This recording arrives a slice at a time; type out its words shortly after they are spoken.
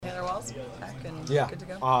Wells back and good to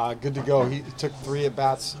go? Good to go. He took 3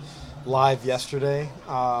 at-bats live yesterday,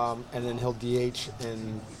 and then he'll DH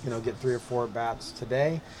and get 3 or 4 at-bats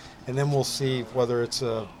today. And then we'll see whether it's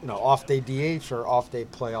a off-day DH or off-day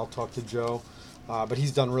play. I'll talk to Joe. But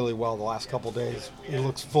he's done really well the last couple days. He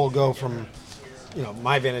looks full go from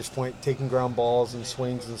my vantage point, taking ground balls and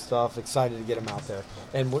swings and stuff. Excited to get him out there.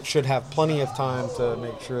 And should have plenty of time to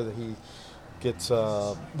make sure that he gets,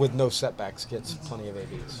 with no setbacks, gets plenty of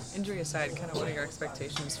ABs. Injury aside, kind of what are your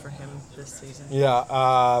expectations for him this season? Yeah,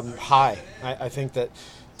 high. I think that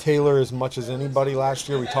Taylor, as much as anybody last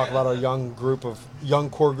year, we talked about our young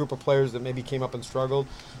core group of players that maybe came up and struggled.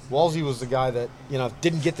 Walsey was the guy that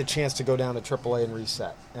didn't get the chance to go down to AAA and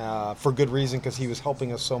reset for good reason, because he was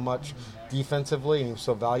helping us so much defensively and he was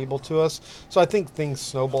so valuable to us. So I think things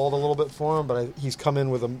snowballed a little bit for him, but he's come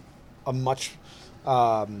in with a much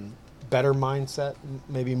better mindset,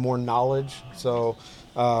 maybe more knowledge. So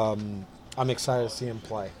I'm excited to see him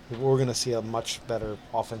play. We're going to see a much better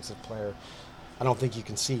offensive player. I don't think you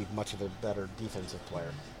can see much of a better defensive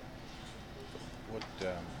player. What?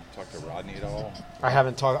 Talk to Rodney at all? I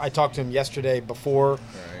haven't talked. I talked to him yesterday before.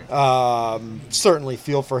 Right. Certainly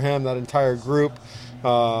feel for him, that entire group.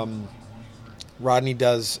 Rodney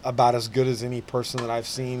does about as good as any person that I've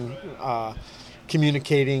seen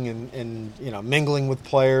communicating and mingling with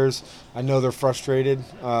players. I know they're frustrated,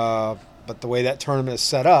 but the way that tournament is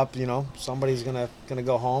set up, somebody's gonna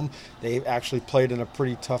go home. They actually played in a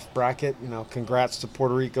pretty tough bracket. Congrats to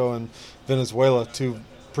Puerto Rico and Venezuela, 2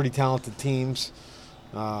 pretty talented teams.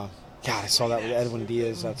 God, I saw that with Edwin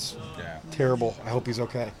Diaz. That's terrible. I hope he's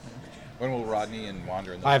okay. When will Rodney and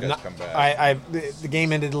Wander and those guys come back? The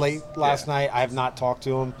game ended late last night. I have not talked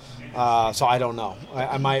to him, so I don't know.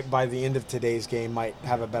 I might, by the end of today's game, might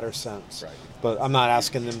have a better sense. Right. But I'm not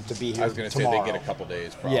asking them to be here tomorrow. I was going to say they get a couple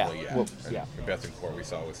days, probably. Yeah. Bethencourt we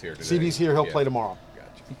saw was here today. CB's here. He'll play tomorrow.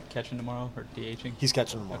 Gotcha. You catching tomorrow or DHing? He's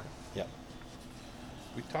catching tomorrow. Okay. Yep.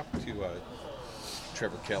 We talked to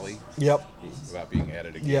Trevor Kelly. Yep. About being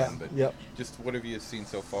added again. Yeah. But just what have you seen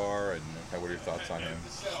so far, and what are your thoughts on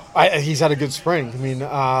him? He's had a good spring. I mean,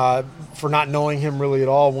 for not knowing him really at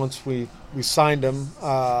all, once we signed him,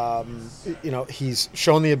 he's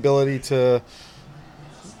shown the ability to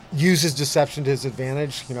use his deception to his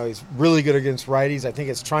advantage. He's really good against righties. I think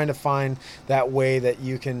it's trying to find that way that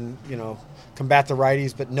you can, combat the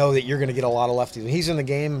righties, but know that you're going to get a lot of lefties. When he's in the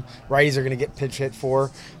game, righties are going to get pitch hit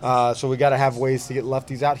for. So we got to have ways to get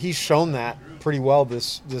lefties out. He's shown that pretty well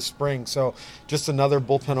this spring. So just another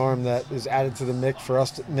bullpen arm that is added to the mix for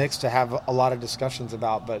us to have a lot of discussions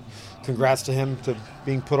about. But congrats to him to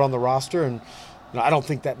being put on the roster. And I don't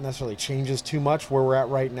think that necessarily changes too much where we're at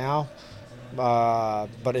right now.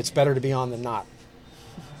 But it's better to be on than not.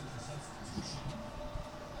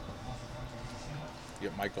 You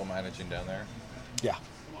got Michael managing down there? Yeah,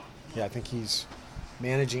 I think he's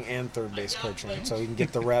managing and third base coaching, so he can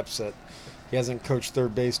get the reps that he hasn't coached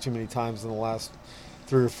third base too many times in the last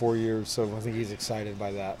 3 or 4 years. So I think he's excited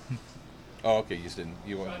by that. Oh, okay.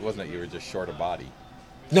 You wasn't it? You were just short of body.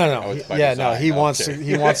 No. He wants okay.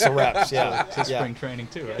 he wants the reps. Yeah, it's spring training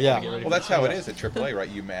too, right? Yeah. Well, that's how it is at AAA, right?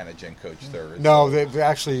 You manage and coach third. No, they've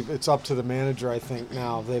actually, it's up to the manager. I think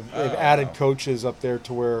now they've added coaches up there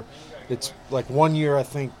to where it's like 1 year. I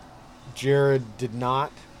think Jared did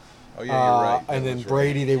not. Oh yeah, you're right. And then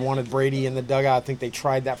Brady, they wanted Brady in the dugout. I think they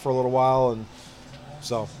tried that for a little while, and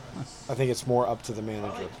so I think it's more up to the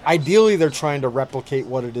manager. Ideally, they're trying to replicate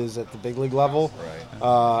what it is at the big league level,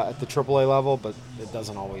 right. at the AAA level, but it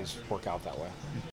doesn't always work out that way.